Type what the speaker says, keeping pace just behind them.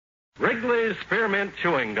Wrigley's Spearmint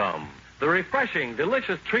Chewing Gum, the refreshing,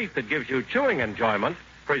 delicious treat that gives you chewing enjoyment,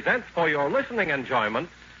 presents for your listening enjoyment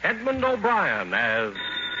Edmund O'Brien as...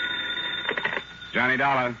 Johnny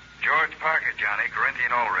Dollar. George Parker, Johnny,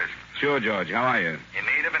 Corinthian Ulrich. Sure, George. How are you? In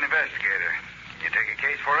need of an investigator. You take a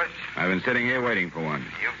case for us? I've been sitting here waiting for one.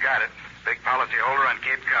 You've got it. Big policyholder on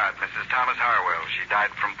Cape Cod, Mrs. Thomas Harwell. She died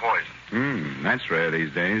from poison. That's rare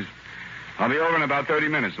these days. I'll be over in about 30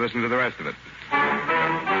 minutes. Listen to the rest of it.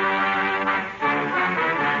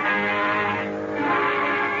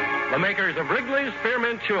 The makers of Wrigley's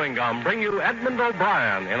Spearmint Chewing Gum bring you Edmund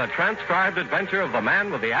O'Brien in a transcribed adventure of the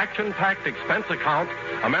man with the action-packed expense account,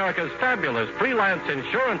 America's fabulous freelance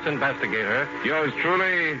insurance investigator. Yours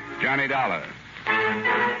truly, Johnny Dollar.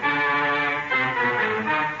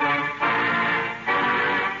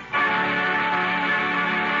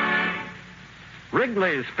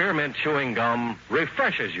 Wrigley's Spearmint Chewing Gum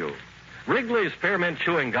refreshes you. Wrigley's Spearmint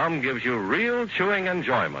Chewing Gum gives you real chewing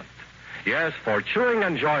enjoyment. Yes, for chewing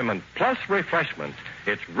enjoyment plus refreshment,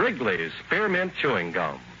 it's Wrigley's Spearmint Chewing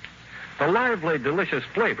Gum. The lively, delicious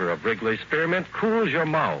flavor of Wrigley's Spearmint cools your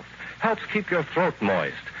mouth, helps keep your throat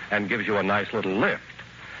moist, and gives you a nice little lift.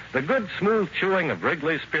 The good, smooth chewing of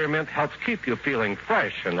Wrigley's Spearmint helps keep you feeling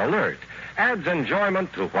fresh and alert, adds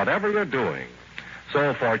enjoyment to whatever you're doing.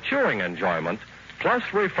 So for chewing enjoyment plus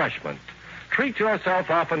refreshment, treat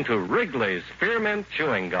yourself often to Wrigley's Spearmint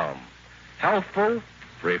Chewing Gum. Healthful,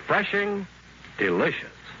 refreshing, delicious.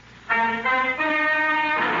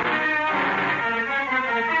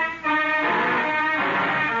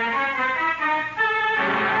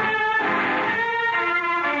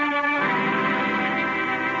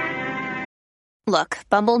 Look,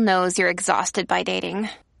 Bumble knows you're exhausted by dating.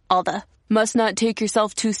 All the must not take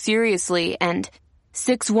yourself too seriously and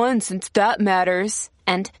 6'1" since that matters.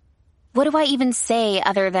 And what do I even say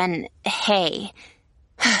other than hey?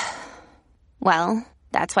 Well,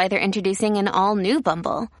 that's why they're introducing an all-new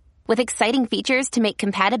Bumble, with exciting features to make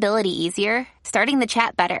compatibility easier, starting the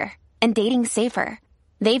chat better, and dating safer.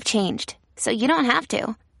 They've changed, so you don't have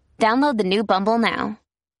to. Download the new Bumble now.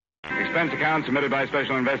 Expense account submitted by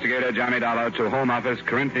Special Investigator Johnny Dollar to Home Office,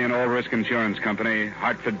 Corinthian All Risk Insurance Company,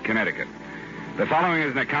 Hartford, Connecticut. The following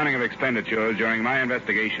is an accounting of expenditures during my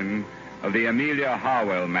investigation of the Amelia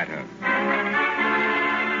Harwell matter.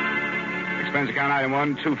 Expense account item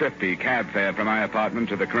 1, $250, cab fare from my apartment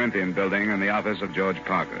to the Corinthian building in the office of George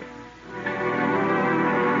Parker.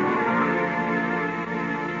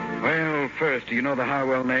 Well, first, do you know the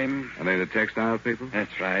Harwell name? Are they the textile people?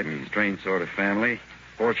 That's right. Strange sort of family.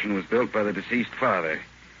 Fortune was built by the deceased father.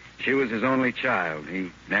 She was his only child.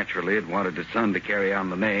 He naturally had wanted a son to carry on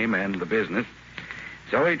the name and the business.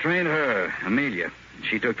 So he trained her, Amelia.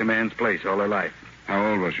 She took the man's place all her life.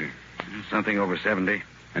 How old was she? Something over 70.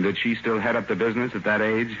 And did she still head up the business at that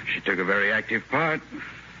age? She took a very active part.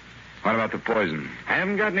 What about the poison? I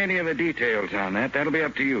haven't gotten any of the details on that. That'll be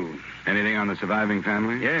up to you. Anything on the surviving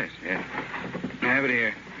family? Yes. I have it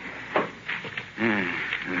here.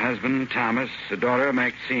 Her husband, Thomas, a daughter,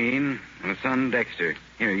 Maxine, and a son, Dexter.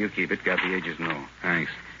 Here, you keep it. Got the ages and all.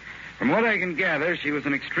 Thanks. From what I can gather, she was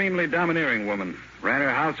an extremely domineering woman. Ran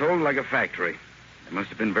her household like a factory. There must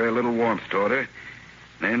have been very little warmth toward her.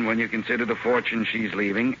 Then, when you consider the fortune she's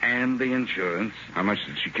leaving and the insurance... How much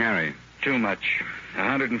did she carry? Too much.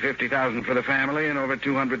 $150,000 for the family and over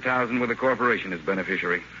 $200,000 with the corporation as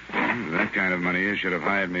beneficiary. That kind of money you should have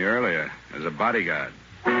hired me earlier as a bodyguard.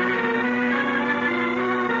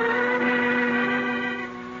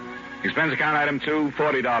 Expense account item 2,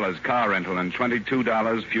 $40, car rental, and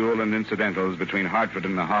 $22 fuel and incidentals between Hartford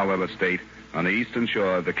and the Harwell estate on the eastern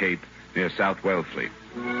shore of the Cape near South Wellfleet.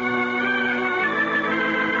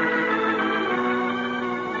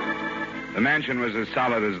 The mansion was as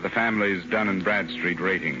solid as the family's Dun and Bradstreet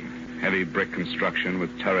rating. Heavy brick construction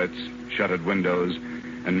with turrets, shuttered windows,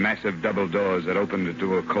 and massive double doors that opened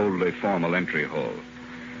into a coldly formal entry hall.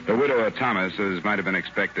 The widower Thomas, as might have been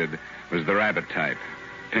expected, was the rabbit type.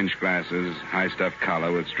 Pinch glasses, high-stuffed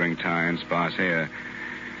collar with string tie and sparse hair.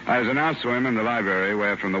 I was announced to him in the library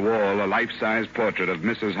where from the wall a life-size portrait of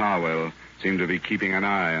Mrs. Harwell seemed to be keeping an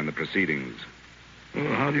eye on the proceedings.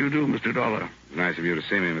 Well, how do you do, Mr. Dollar? Nice of you to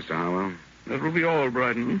see me, Mr. Harwell. That will be all,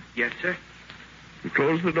 Bryden. Yes, sir? You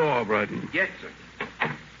close the door, Bryden. Yes, sir.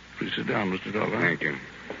 Please sit down, Mr. Dollar. Thank you.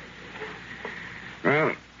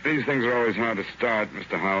 Well, these things are always hard to start,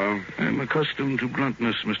 Mr. Harwell. I'm accustomed to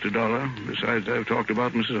bluntness, Mr. Dollar. Besides, I've talked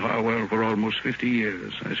about Mrs. Harwell for almost 50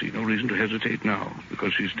 years. I see no reason to hesitate now,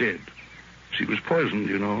 because she's dead. She was poisoned,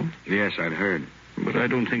 you know. Yes, I'd heard. But I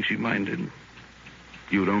don't think she minded.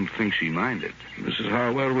 You don't think she minded? Mrs.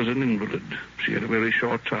 Harwell was an invalid. She had a very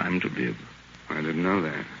short time to live. I didn't know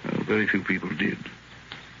that. Well, Very few people did.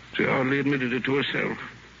 She hardly admitted it to herself.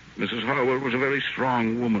 Mrs. Harwell was a very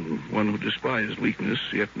strong woman, one who despised weakness,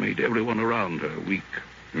 yet made everyone around her weak.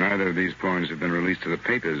 Neither of these points have been released to the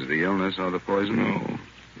papers, the illness or the poison? No.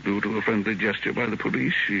 Due to a friendly gesture by the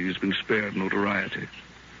police, she's been spared notoriety.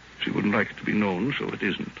 She wouldn't like it to be known, so it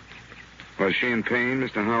isn't. Was she in pain,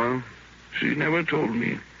 Mr. Howell? She never told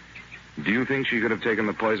me. Do you think she could have taken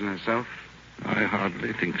the poison herself? I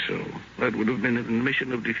hardly think so. That would have been an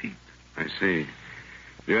admission of defeat. I see.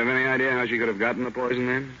 Do you have any idea how she could have gotten the poison,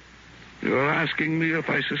 then? You're asking me if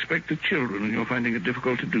I suspected children, and you're finding it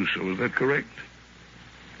difficult to do so. Is that correct?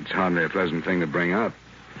 It's hardly a pleasant thing to bring up.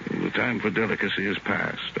 The time for delicacy has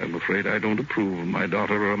passed. I'm afraid I don't approve of my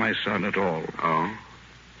daughter or my son at all. Oh?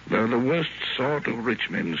 They're the worst sort of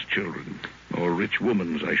rich men's children. Or rich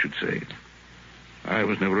women's, I should say. I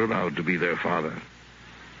was never allowed to be their father.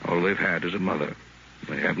 All they've had is a mother.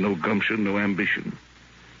 They have no gumption, no ambition.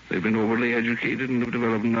 They've been overly educated and have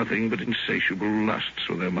developed nothing but insatiable lusts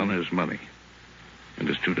for their mother's money. And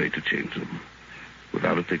it's too late to change them.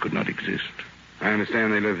 Without it, they could not exist. I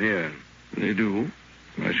understand they live here. They do.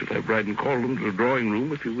 I shall have Bryden call them to the drawing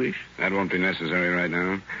room if you wish. That won't be necessary right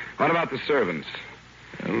now. What about the servants?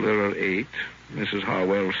 Well, there are 8. Mrs.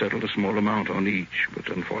 Harwell settled a small amount on each, but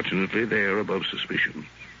unfortunately they are above suspicion.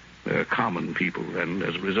 They're common people, and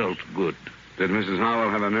as a result, good. Did Mrs.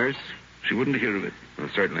 Howell have a nurse? She wouldn't hear of it. Well,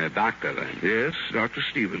 certainly a doctor, then. Yes, Dr.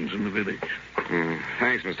 Stevens in the village.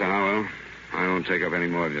 Thanks, Mr. Howell. I won't take up any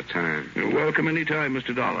more of your time. You're welcome any time,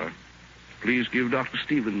 Mr. Dollar. Please give Dr.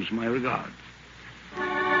 Stevens my regards.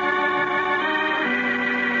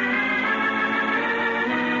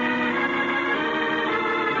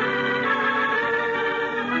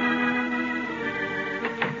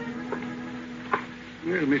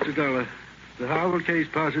 Well, Mr. Dollar, the Howell case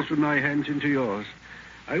passes from my hands into yours.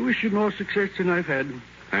 I wish you more success than I've had.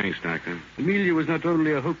 Thanks, Doctor. Amelia was not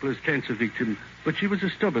only a hopeless cancer victim, but she was a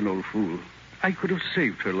stubborn old fool. I could have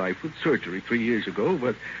saved her life with surgery 3 years ago,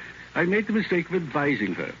 but I made the mistake of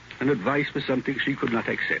advising her, and advice was something she could not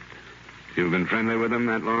accept. You've been friendly with them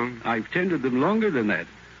that long? I've tended them longer than that,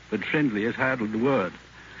 but friendly is hardly the word.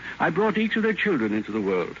 I brought each of their children into the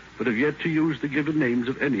world, but have yet to use the given names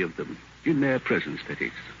of any of them. In their presence, that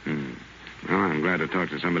is. Well, I'm glad to talk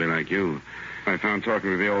to somebody like you. I found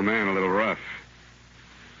talking with the old man a little rough.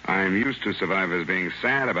 I'm used to survivors being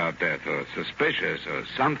sad about death or suspicious or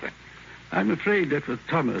something. I'm afraid that with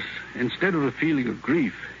Thomas, instead of a feeling of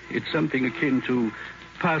grief, it's something akin to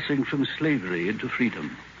passing from slavery into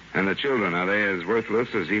freedom. And the children, are they as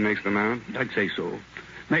worthless as he makes them out? I'd say so.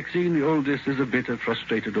 Maxine, the oldest, is a bitter,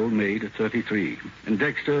 frustrated old maid at 33. And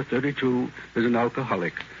Dexter, 32, is an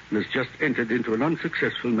alcoholic and has just entered into an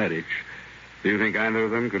unsuccessful marriage. Do you think either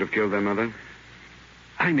of them could have killed their mother?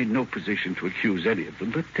 I'm in no position to accuse any of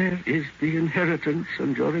them, but there is the inheritance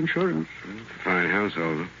and your insurance. It's a fine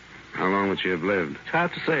household. How long would she have lived? It's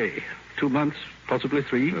hard to say. 2 months, possibly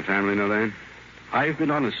 3. Does the family know that? I've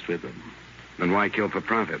been honest with them. Then why kill for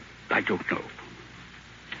profit? I don't know.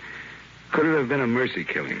 Could it have been a mercy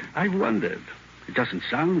killing? I've wondered. It doesn't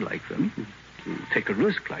sound like them. Take a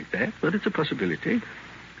risk like that, but it's a possibility.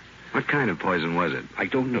 What kind of poison was it? I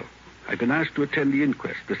don't know. I've been asked to attend the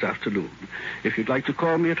inquest this afternoon. If you'd like to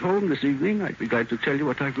call me at home this evening, I'd be glad to tell you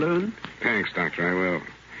what I've learned. Thanks, Doctor, I will.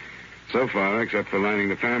 So far, except for lining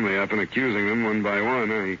the family up and accusing them one by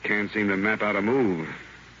one, I can't seem to map out a move.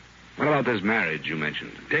 What about this marriage you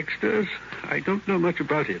mentioned? Dexter's? I don't know much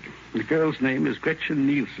about it. The girl's name is Gretchen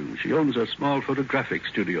Nielsen. She owns a small photographic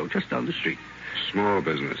studio just down the street. Small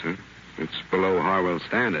business, huh? It's below Harwell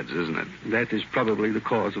standards, isn't it? That is probably the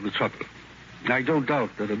cause of the trouble. I don't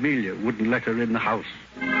doubt that Amelia wouldn't let her in the house.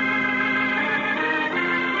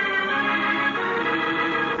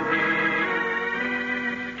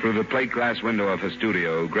 Through the plate glass window of her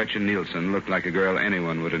studio, Gretchen Nielsen looked like a girl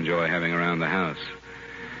anyone would enjoy having around the house.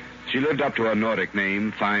 She lived up to her Nordic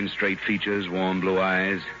name, fine straight features, warm blue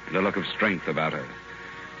eyes, and a look of strength about her.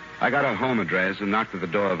 I got her home address and knocked at the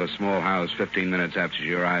door of a small house 15 minutes after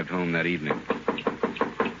she arrived home that evening.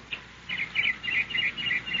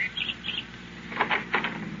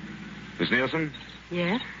 Miss Nielsen?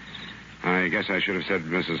 Yes? I guess I should have said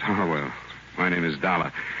Mrs. Harwell. My name is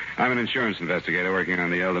Dollar. I'm an insurance investigator working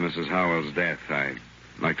on the elder Mrs. Harwell's death. I'd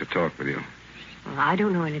like to talk with you. Well, I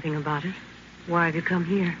don't know anything about it. Why have you come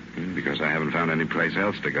here? Because I haven't found any place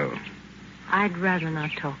else to go. I'd rather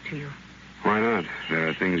not talk to you. Why not? There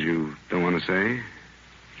are things you don't want to say?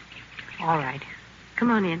 All right.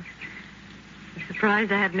 Come on in. I'm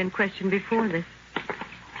surprised I haven't been questioned before this.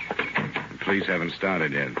 The police haven't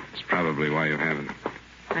started yet. It's probably why you haven't.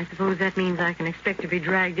 I suppose that means I can expect to be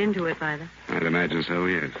dragged into it by them. I'd imagine so,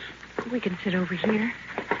 yes. We can sit over here.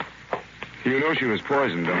 You know she was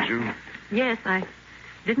poisoned, don't you? Yes, I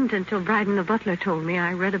didn't until Bryden the butler told me.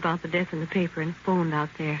 I read about the death in the paper and phoned out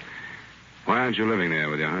there. Why aren't you living there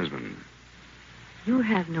with your husband? You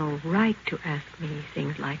have no right to ask me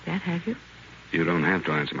things like that, have you? You don't have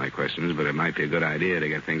to answer my questions, but it might be a good idea to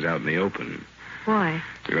get things out in the open. Why?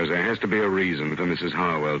 Because there has to be a reason for Mrs.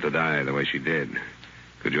 Harwell to die the way she did.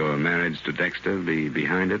 Could your marriage to Dexter be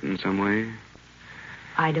behind it in some way?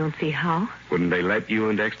 I don't see how. Wouldn't they let you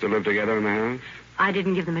and Dexter live together in the house? I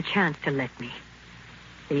didn't give them a chance to let me.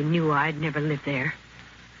 They knew I'd never live there.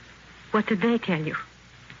 What did they tell you?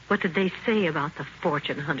 What did they say about the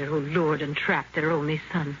fortune hunter who lured and trapped their only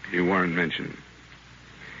son? You weren't mentioned.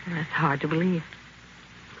 That's hard to believe.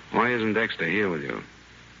 Why isn't Dexter here with you?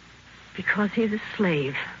 Because he's a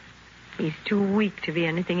slave. He's too weak to be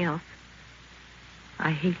anything else.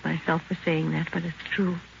 I hate myself for saying that, but it's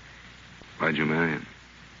true. Why'd you marry him?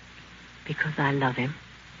 Because I love him.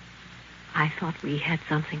 I thought we had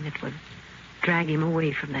something that would drag him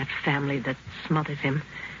away from that family that smothers him.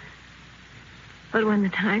 But when the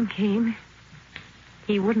time came,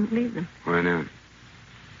 he wouldn't leave them. Why not?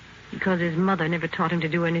 Because his mother never taught him to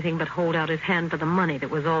do anything but hold out his hand for the money that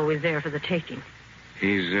was always there for the taking.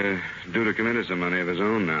 He's due to come into some money of his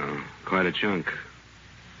own now. Quite a chunk.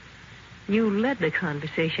 You led the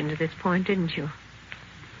conversation to this point, didn't you?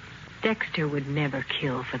 Dexter would never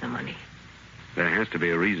kill for the money. There has to be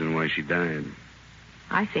a reason why she died.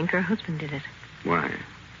 I think her husband did it. Why?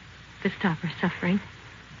 To stop her suffering.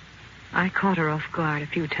 I caught her off guard a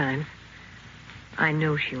few times. I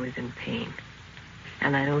know she was in pain.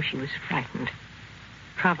 And I know she was frightened.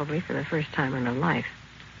 Probably for the first time in her life.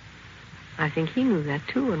 I think he knew that,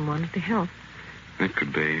 too, and wanted to help. That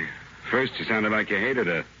could be. First, you sounded like you hated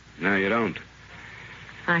her. Now you don't.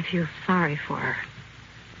 I feel sorry for her.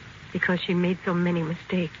 Because she made so many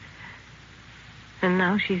mistakes. And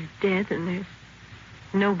now she's dead, and there's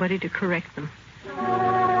nobody to correct them.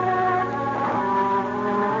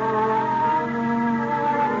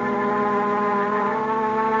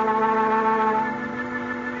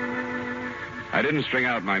 I didn't string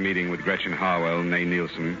out my meeting with Gretchen Harwell and May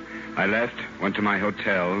Nielsen. I left, went to my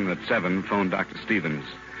hotel, and at 7 phoned Dr. Stevens.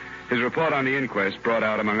 His report on the inquest brought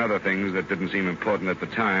out, among other things that didn't seem important at the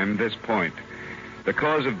time, this point. The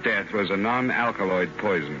cause of death was a non-alkaloid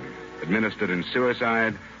poison, administered in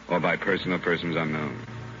suicide or by person or persons unknown.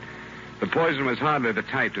 The poison was hardly the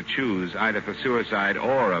type to choose either for suicide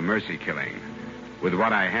or a mercy killing. With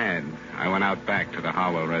what I had, I went out back to the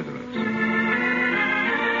Harwell residence.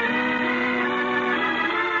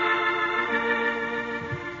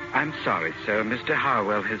 I'm sorry, sir. Mr.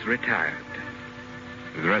 Harwell has retired.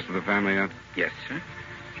 Is the rest of the family out? Yes, sir.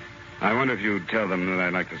 I wonder if you'd tell them that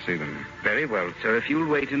I'd like to see them. Very well, sir. If you'll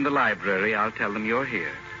wait in the library, I'll tell them you're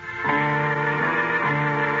here.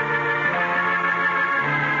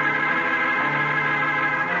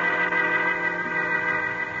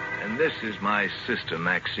 And this is my sister,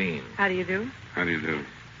 Maxine. How do you do? How do you do?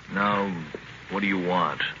 Now, what do you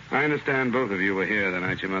want? I understand both of you were here the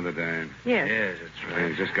night your mother died. Yes. Yes, that's I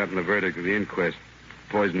had just gotten the verdict of the inquest.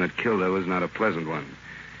 The poison that killed her was not a pleasant one.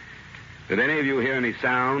 Did any of you hear any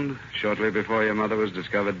sound shortly before your mother was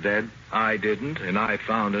discovered dead? I didn't, and I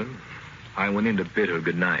found her. I went in to bid her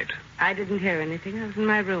good night. I didn't hear anything. I was in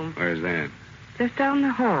my room. Where's that? Just down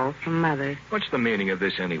the hall from Mother's. What's the meaning of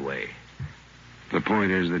this anyway? The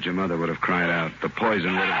point is that your mother would have cried out. The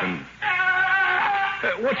poison would have been...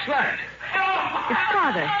 What's that? It's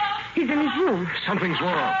Father. He's in his room. Something's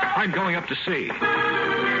wrong. I'm going up to see.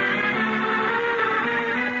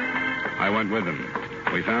 I went with him.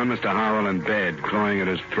 We found Mr. Harwell in bed, clawing at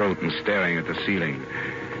his throat and staring at the ceiling.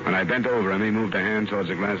 When I bent over him, he moved a hand towards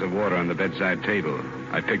a glass of water on the bedside table.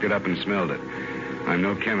 I picked it up and smelled it. I'm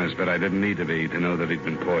no chemist, but I didn't need to be to know that he'd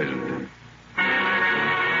been poisoned.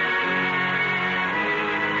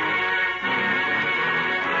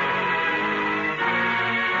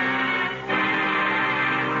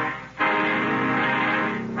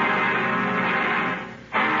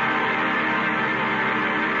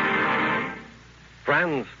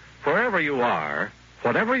 Friends, wherever you are,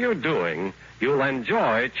 whatever you're doing, you'll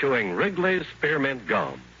enjoy chewing Wrigley's Spearmint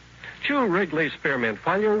Gum. Chew Wrigley's Spearmint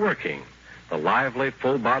while you're working. The lively,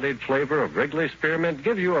 full-bodied flavor of Wrigley's Spearmint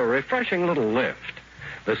gives you a refreshing little lift.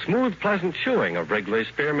 The smooth, pleasant chewing of Wrigley's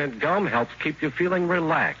Spearmint Gum helps keep you feeling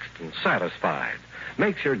relaxed and satisfied.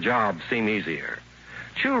 Makes your job seem easier.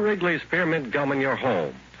 Chew Wrigley's Spearmint Gum in your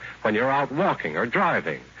home, when you're out walking or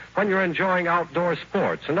driving, when you're enjoying outdoor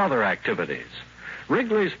sports and other activities.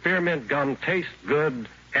 Wrigley's Spearmint Gum tastes good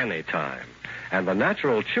anytime, and the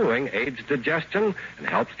natural chewing aids digestion and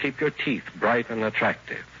helps keep your teeth bright and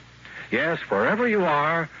attractive. Yes, wherever you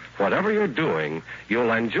are, whatever you're doing,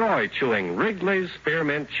 you'll enjoy chewing Wrigley's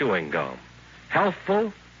Spearmint Chewing Gum.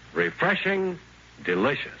 Healthful, refreshing,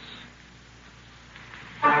 delicious.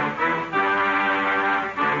 And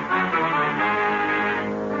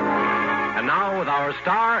now, with our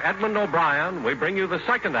star, Edmund O'Brien, we bring you the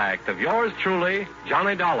second act of yours truly,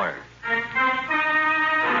 Johnny Dollar.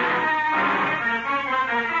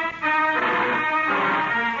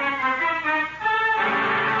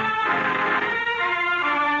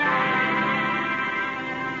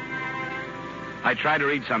 I tried to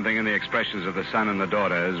read something in the expressions of the son and the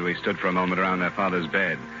daughter as we stood for a moment around their father's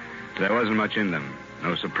bed. There wasn't much in them.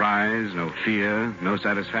 No surprise, no fear, no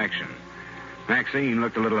satisfaction. Maxine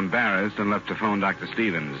looked a little embarrassed and left to phone Dr.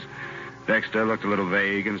 Stevens. Dexter looked a little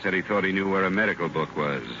vague and said he thought he knew where a medical book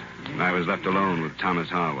was. And I was left alone with Thomas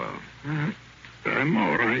Harwell. I'm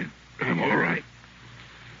all right. I'm all right.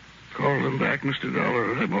 Call them back, Mr.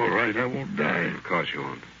 Dollar. I'm all right. I won't die. Of course you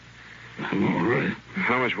won't. I'm all right.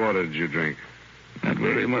 How much water did you drink? Not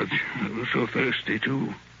very much. I was so thirsty,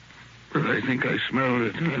 too. But I think I smelled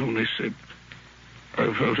it. I only sipped.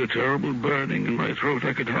 I felt a terrible burning in my throat.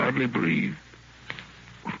 I could hardly breathe.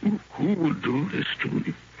 Who would do this to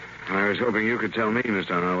me? I was hoping you could tell me,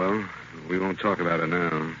 Mr. Harwell. We won't talk about it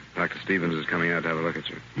now. Dr. Stevens is coming out to have a look at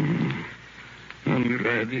you. I'm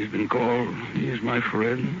glad he's been called. He's my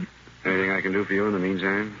friend. Anything I can do for you in the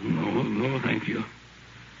meantime? No, thank you.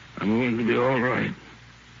 I'm going to be all right.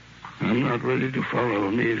 I'm not ready to follow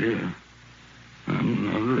Amelia.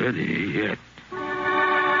 I'm not ready yet.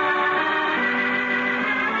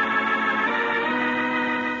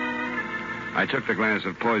 I took the glass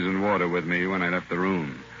of poisoned water with me when I left the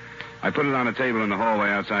room. I put it on a table in the hallway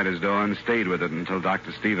outside his door and stayed with it until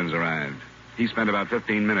Dr. Stevens arrived. He spent about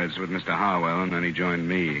 15 minutes with Mr. Harwell, and then he joined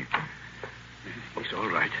me. It's all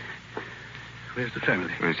right. Where's the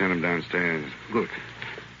family? I sent him downstairs. Good.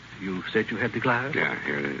 You said you had the glass? Yeah,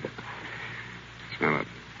 here it is. Smell it.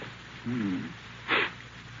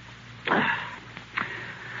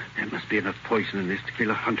 There must be enough poison in this to kill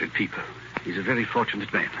 100 people. He's a very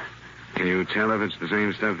fortunate man. Can you tell if it's the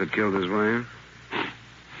same stuff that killed his wife?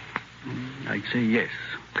 I'd say yes.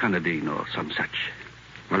 Canadine or some such.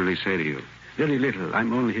 What did he say to you? Very little.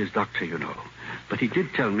 I'm only his doctor, you know. But he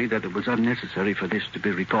did tell me that it was unnecessary for this to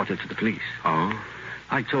be reported to the police. Oh?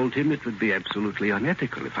 I told him it would be absolutely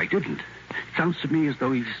unethical if I didn't. It sounds to me as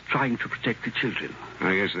though he's trying to protect the children.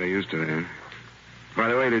 I guess they're used to that. By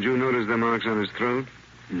the way, did you notice the marks on his throat?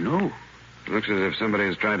 No. It looks as if somebody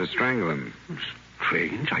has tried to strangle him.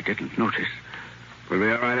 Strange. I didn't notice. Will it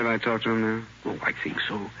be all right if I talk to him now? Oh, I think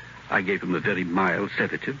so. I gave him a very mild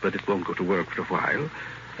sedative, but it won't go to work for a while.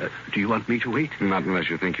 Do you want me to wait? Not unless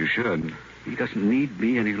you think you should. He doesn't need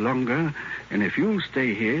me any longer, and if you'll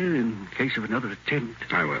stay here in case of another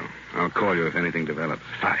attempt... I will. I'll call you if anything develops.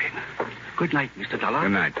 Fine. Good night, Mr. Dollar.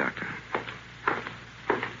 Good night, Doctor.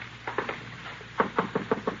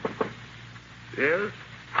 Yes?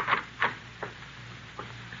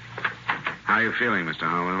 How are you feeling, Mr.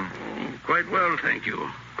 Harwell? Oh, quite well, thank you.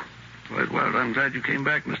 Quite well. I'm glad you came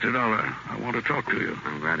back, Mr. Dollar. I want to talk to you.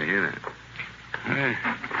 I'm glad to hear that.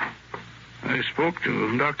 I spoke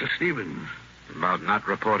to Dr. Stevens. About not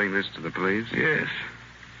reporting this to the police? Yes.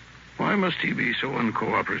 Why must he be so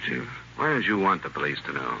uncooperative? Why did you want the police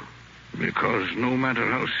to know? Because no matter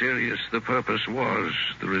how serious the purpose was,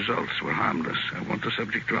 the results were harmless. I want the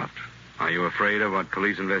subject dropped. Are you afraid of what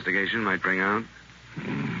police investigation might bring out?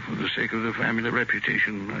 For the sake of the family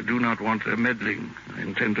reputation, I do not want their meddling. I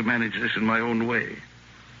intend to manage this in my own way.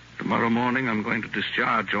 Tomorrow morning, I'm going to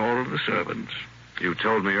discharge all of the servants. You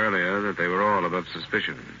told me earlier that they were all above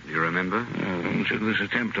suspicion. Do you remember? Until this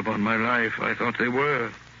attempt upon my life, I thought they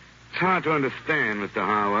were. It's hard to understand, Mr.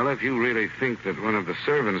 Harwell. If you really think that one of the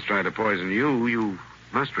servants tried to poison you, you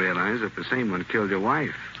must realize that the same one killed your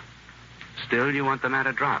wife. Still, you want the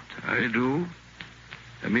matter dropped. I do.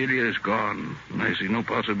 Amelia is gone, and I see no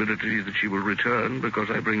possibility that she will return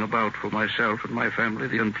because I bring about for myself and my family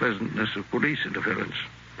the unpleasantness of police interference.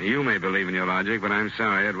 You may believe in your logic, but I'm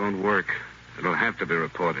sorry it won't work. It'll have to be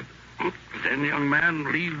reported. Then, young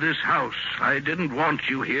man, leave this house. I didn't want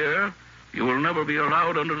you here. You will never be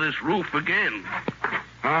allowed under this roof again.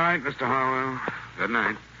 All right, Mr. Harwell. Good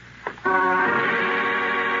night.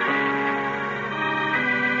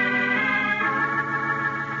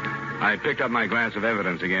 I picked up my glass of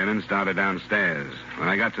evidence again and started downstairs. When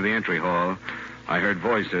I got to the entry hall, I heard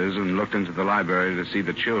voices and looked into the library to see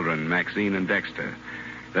the children, Maxine and Dexter.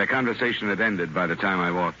 Their conversation had ended by the time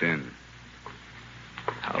I walked in.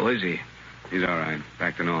 How is he? He's all right.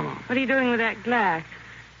 Back to normal. What are you doing with that glass?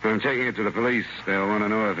 I'm taking it to the police. They'll want to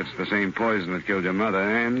know if it's the same poison that killed your mother,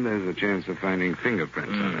 and there's a chance of finding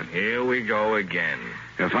fingerprints on it. Here we go again.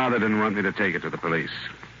 Your father didn't want me to take it to the police.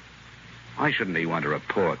 Why shouldn't he want to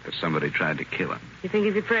report that somebody tried to kill him? You think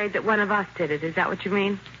he's afraid that one of us did it? Is that what you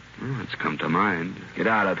mean? Well, it's come to mind. Get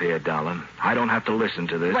out of here, darling. I don't have to listen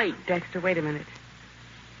to this. Wait, Dexter, wait a minute.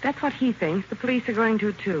 That's what he thinks. The police are going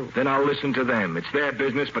to, too. Then I'll listen to them. It's their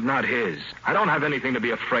business, but not his. I don't have anything to be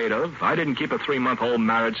afraid of. I didn't keep a 3-month-old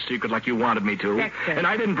marriage secret like you wanted me to. Dexter. And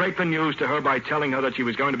I didn't break the news to her by telling her that she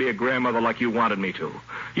was going to be a grandmother like you wanted me to.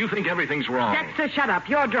 You think everything's wrong. Dexter, shut up.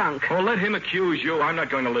 You're drunk. Oh, let him accuse you. I'm not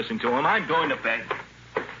going to listen to him. I'm going to bed.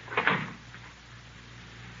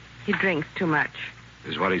 He drinks too much.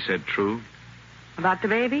 Is what he said true? About the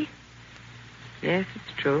baby? Yes,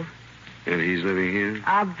 it's true. And he's living here?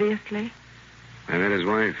 Obviously. I met his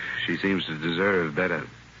wife. She seems to deserve better.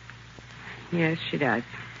 Yes, she does.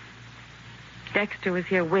 Dexter was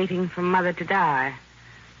here waiting for Mother to die.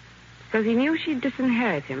 Because he knew she'd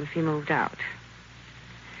disinherit him if he moved out.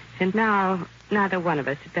 And now, neither one of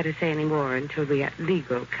us had better say any more until we get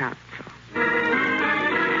legal counsel.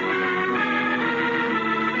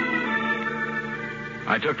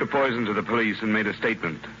 I took the poison to the police and made a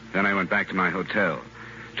statement. Then I went back to my hotel.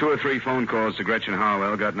 2 or 3 phone calls to Gretchen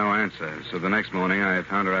Harwell got no answer. So the next morning I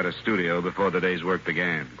found her at a studio before the day's work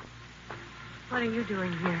began. What are you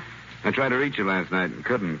doing here? I tried to reach you last night and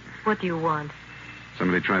couldn't. What do you want?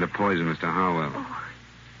 Somebody tried to poison Mr. Harwell. Oh,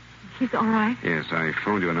 he's all right. Yes, I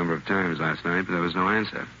phoned you a number of times last night, but there was no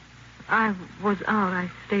answer. I was out. I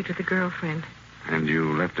stayed with a girlfriend. And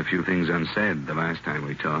you left a few things unsaid the last time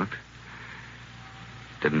we talked.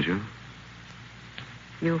 Didn't you?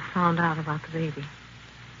 You found out about the baby.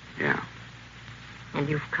 Yeah. And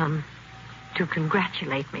you've come to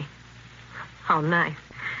congratulate me. How nice.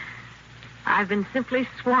 I've been simply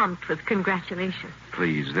swamped with congratulations.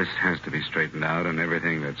 Please, this has to be straightened out, and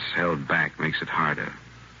everything that's held back makes it harder.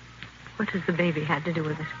 What has the baby had to do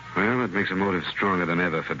with it? Well, it makes a motive stronger than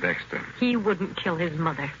ever for Dexter. He wouldn't kill his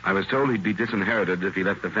mother. I was told he'd be disinherited if he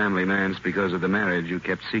left the family manse because of the marriage you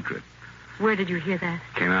kept secret. Where did you hear that?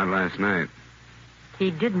 Came out last night. He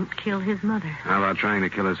didn't kill his mother. How about trying to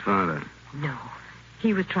kill his father? No.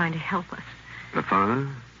 He was trying to help us. The father?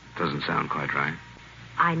 Doesn't sound quite right.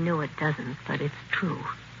 I know it doesn't, but it's true.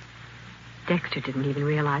 Dexter didn't even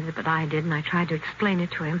realize it, but I did, and I tried to explain it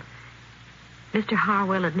to him. Mr.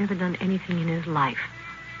 Harwell had never done anything in his life,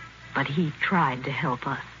 but he tried to help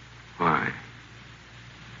us. Why?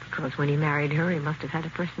 Because when he married her, he must have had a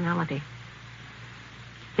personality.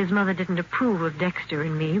 His mother didn't approve of Dexter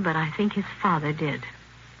and me, but I think his father did.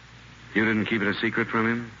 You didn't keep it a secret from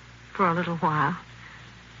him? For a little while.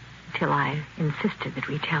 Until I insisted that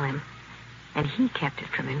we tell him. And he kept it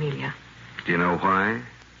from Amelia. Do you know why?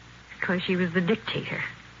 Because she was the dictator.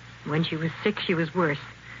 When she was sick, she was worse.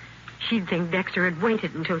 She'd think Dexter had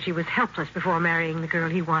waited until she was helpless before marrying the girl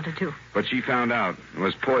he wanted to. But she found out.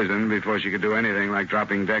 Was poisoned before she could do anything like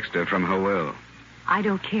dropping Dexter from her will. I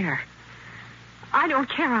don't care. I don't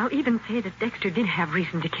care. I'll even say that Dexter did have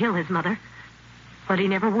reason to kill his mother. But he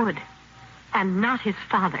never would. And not his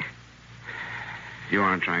father. You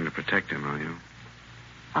aren't trying to protect him, are you?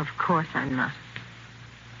 Of course I'm not.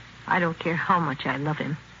 I don't care how much I love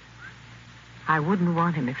him. I wouldn't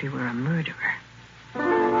want him if he were a murderer.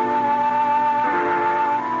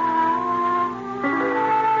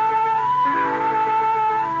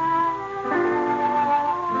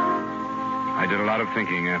 I did a lot of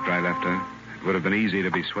thinking after I left her. It would have been easy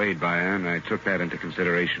to be swayed by her, and I took that into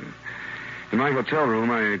consideration. In my hotel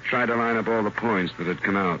room, I tried to line up all the points that had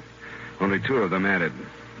come out. Only 2 of them added.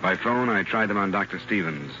 By phone, I tried them on Dr.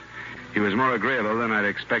 Stevens. He was more agreeable than I'd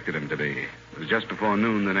expected him to be. It was just before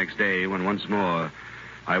noon the next day when once more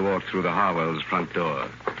I walked through the Harwells' front door.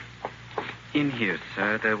 In here,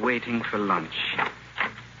 sir. They're waiting for lunch.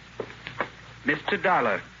 Mr.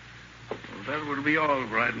 Dollar. Well, that will be all,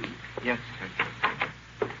 Bryden. Yes,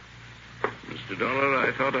 sir. Mr. Dollar,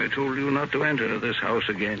 I thought I told you not to enter this house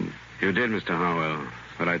again. You did, Mr. Harwell.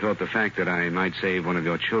 But I thought the fact that I might save one of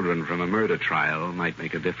your children from a murder trial might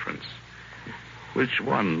make a difference. Which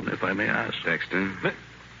one, if I may ask? Dexter?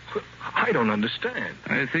 I don't understand.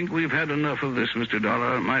 I think we've had enough of this, Mr.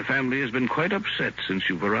 Dollar. My family has been quite upset since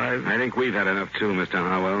you've arrived. I think we've had enough, too, Mr.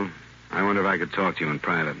 Harwell. I wonder if I could talk to you in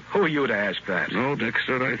private. Who are you to ask that? No,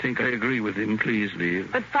 Dexter, I think I agree with him. Please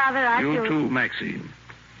leave. But, Father, I You feel... too, Maxine.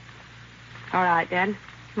 All right, Dad.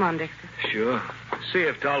 Come on, Dexter. Sure. See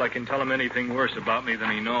if Dollar can tell him anything worse about me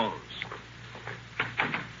than he knows.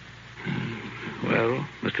 Well,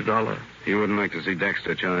 Mr. Dollar? You wouldn't like to see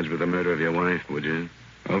Dexter charged with the murder of your wife, would you?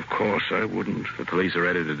 Of course I wouldn't. The police are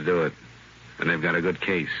ready to do it. And they've got a good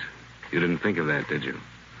case. You didn't think of that, did you?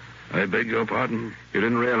 I beg your pardon? You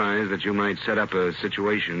didn't realize that you might set up a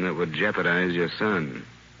situation that would jeopardize your son.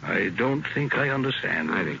 I don't think I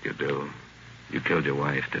understand. I think you do. You killed your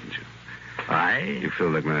wife, didn't you? I? You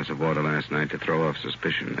filled a glass of water last night to throw off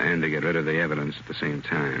suspicion and to get rid of the evidence at the same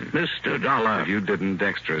time. Mr. Dollar. If you didn't,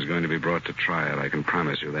 Dexter is going to be brought to trial. I can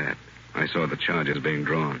promise you that. I saw the charges being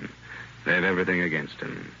drawn. They have everything against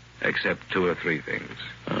him, except 2 or 3 things.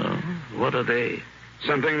 What are they?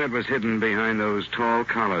 Something that was hidden behind those tall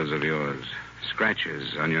collars of yours.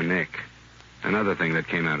 Scratches on your neck. Another thing that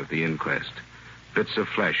came out at the inquest. Bits of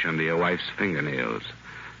flesh under your wife's fingernails.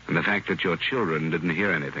 And the fact that your children didn't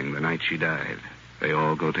hear anything the night she died. They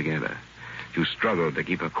all go together. You struggled to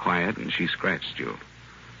keep her quiet, and she scratched you.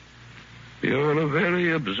 You're a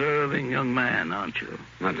very observing young man, aren't you?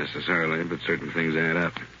 Not necessarily, but certain things add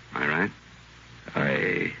up. Am I right?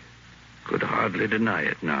 I could hardly deny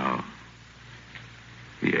it now.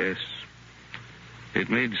 Yes. It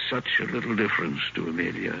made such a little difference to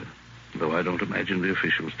Amelia, though I don't imagine the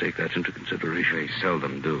officials take that into consideration. They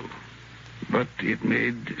seldom do. But it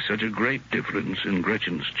made such a great difference in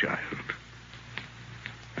Gretchen's child.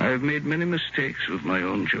 I've made many mistakes with my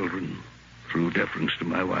own children through deference to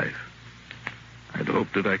my wife. I'd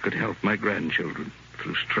hoped that I could help my grandchildren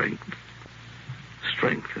through strength.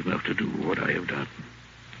 Strength enough to do what I have done.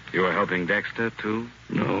 You were helping Dexter, too?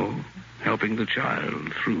 No, helping the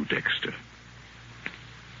child through Dexter.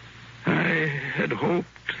 I had hoped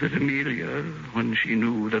that Amelia, when she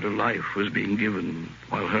knew that a life was being given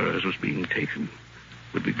while hers was being taken,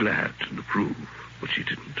 would be glad and approve, but she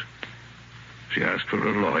didn't. She asked for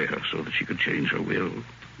a lawyer so that she could change her will,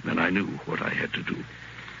 and I knew what I had to do.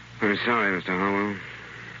 I'm sorry, Mr. Howell.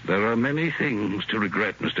 There are many things to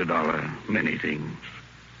regret, Mr. Dollar, many things.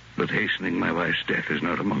 But hastening my wife's death is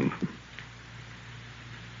not among them.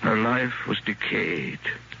 Her life was decayed.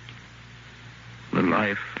 The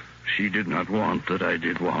life she did not want that I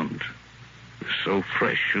did want is so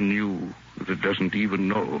fresh and new that it doesn't even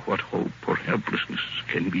know what hope or helplessness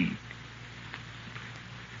can be.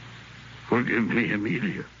 Forgive me,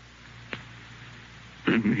 Amelia.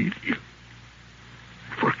 Amelia.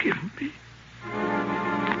 Forgive me.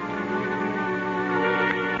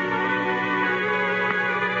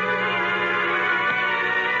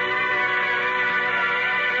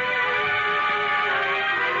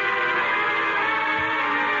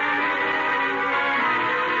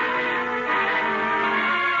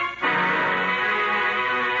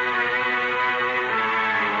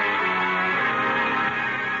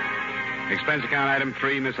 Expense account item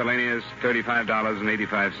 3, miscellaneous,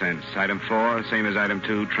 $35.85. Item 4, same as item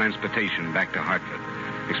 2, transportation back to Hartford.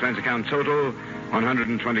 Expense account total,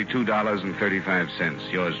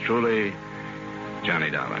 $122.35. Yours truly, Johnny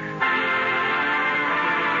Dollar.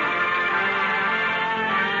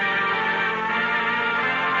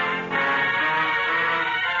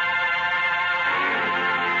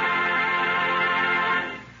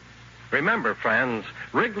 Remember, friends,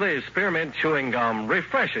 Wrigley's Spearmint Chewing Gum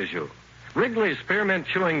refreshes you. Wrigley's Spearmint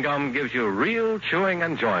Chewing Gum gives you real chewing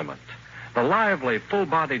enjoyment. The lively,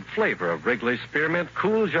 full-bodied flavor of Wrigley's Spearmint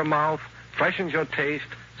cools your mouth, freshens your taste,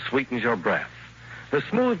 sweetens your breath. The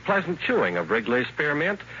smooth, pleasant chewing of Wrigley's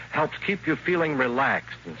Spearmint helps keep you feeling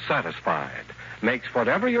relaxed and satisfied, makes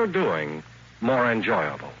whatever you're doing more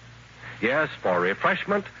enjoyable. Yes, for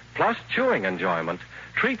refreshment plus chewing enjoyment,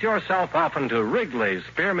 treat yourself often to Wrigley's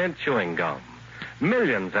Spearmint Chewing Gum.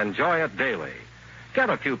 Millions enjoy it daily. Get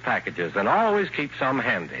a few packages and always keep some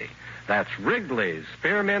handy. That's Wrigley's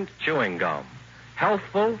Spearmint Chewing Gum.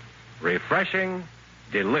 Healthful, refreshing,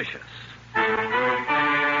 delicious.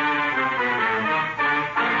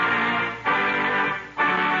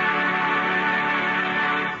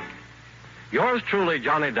 Yours truly,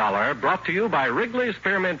 Johnny Dollar, brought to you by Wrigley's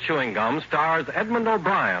Spearmint Chewing Gum, stars Edmund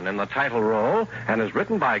O'Brien in the title role and is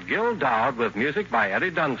written by Gil Dowd with music by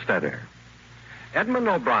Eddie Dunstetter. Edmund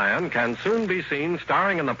O'Brien can soon be seen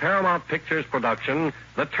starring in the Paramount Pictures production,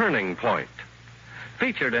 The Turning Point.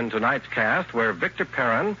 Featured in tonight's cast were Victor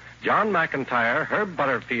Perrin, John McIntyre, Herb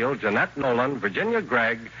Butterfield, Jeanette Nolan, Virginia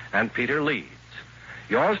Gregg, and Peter Leeds.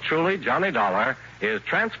 Yours truly, Johnny Dollar, is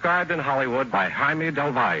transcribed in Hollywood by Jaime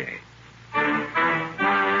Del Valle.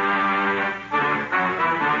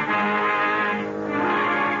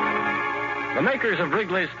 The makers of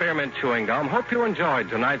Wrigley's Spearmint Chewing Gum hope you enjoyed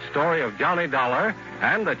tonight's story of Johnny Dollar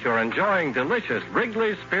and that you're enjoying delicious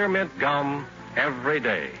Wrigley's Spearmint Gum every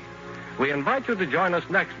day. We invite you to join us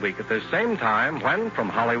next week at this same time when, from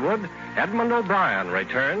Hollywood, Edmund O'Brien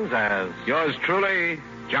returns as... Yours truly,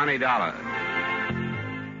 Johnny Dollar.